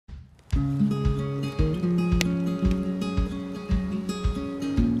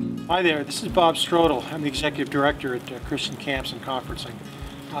Hi there, this is Bob Strodel. I'm the Executive Director at Christian Camps and Conferencing.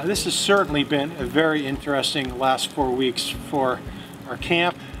 This has certainly been a very interesting last 4 weeks for our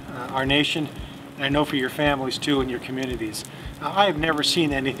camp, our nation, and I know for your families too and your communities. I have never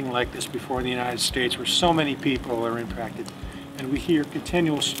seen anything like this before in the United States where so many people are impacted. And we hear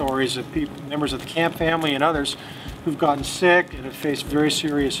continual stories of people, members of the camp family and others who've gotten sick and have faced very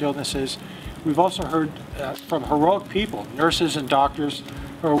serious illnesses. We've also heard from heroic people, nurses and doctors,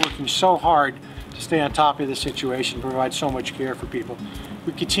 who are working so hard to stay on top of the situation, provide so much care for people.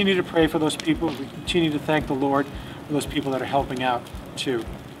 We continue to pray for those people. We continue to thank the Lord for those people that are helping out too.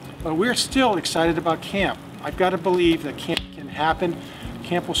 But we're still excited about camp. I've got to believe that camp can happen.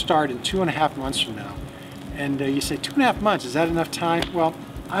 Camp will start in 2.5 months from now. And you say, 2.5 months, is that enough time? Well,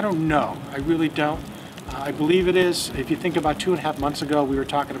 I don't know. I really don't. I believe it is. If you think about 2.5 months ago, we were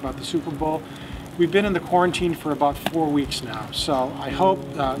talking about the Super Bowl. We've been in the quarantine for about 4 weeks now. So I hope,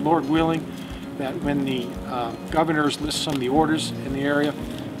 Lord willing, that when the governors list some of the orders in the area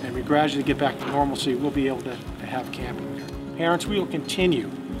and we gradually get back to normalcy, we'll be able to have camping there. Parents, we will continue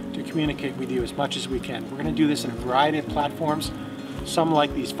to communicate with you as much as we can. We're going to do this in a variety of platforms, some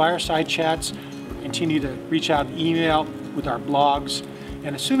like these fireside chats. We'll continue to reach out and email with our blogs.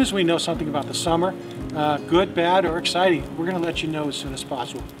 And as soon as we know something about the summer, good, bad, or exciting, we're going to let you know as soon as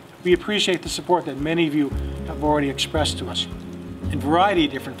possible. We appreciate the support that many of you have already expressed to us in a variety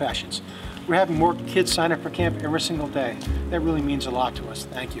of different fashions. We're having more kids sign up for camp every single day. That really means a lot to us.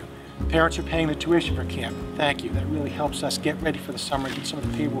 Thank you. Parents are paying the tuition for camp. Thank you. That really helps us get ready for the summer and get some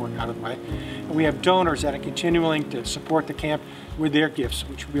of the paperwork out of the way. And we have donors that are continuing to support the camp with their gifts,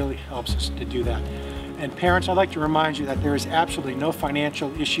 which really helps us to do that. And parents, I'd like to remind you that there is absolutely no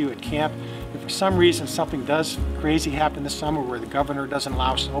financial issue at camp. If for some reason something does crazy happen this summer where the governor doesn't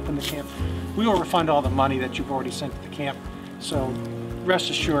allow us to open the camp, we will refund all the money that you've already sent to the camp. So rest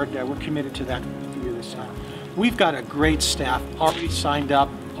assured that we're committed to that for you this summer. We've got a great staff already signed up,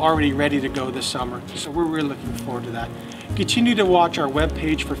 already ready to go this summer. So we're really looking forward to that. Continue to watch our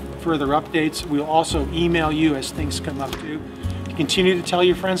webpage for further updates. We'll also email you as things come up too. Continue to tell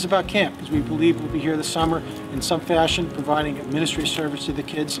your friends about camp because we believe we'll be here this summer in some fashion providing a ministry service to the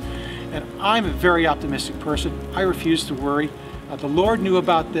kids. And I'm a very optimistic person. I refuse to worry. The Lord knew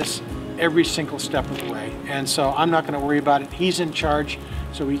about this every single step of the way. And so I'm not going to worry about it. He's in charge.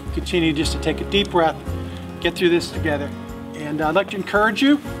 So we continue just to take a deep breath, get through this together. And I'd like to encourage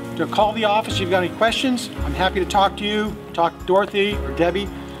you to call the office if you've got any questions. I'm happy to talk to you, talk to Dorothy or Debbie,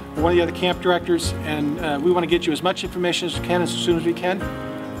 or one of the other camp directors, and we want to get you as much information as we can as soon as we can.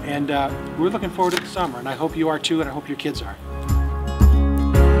 And we're looking forward to the summer, and I hope you are too, and I hope your kids are.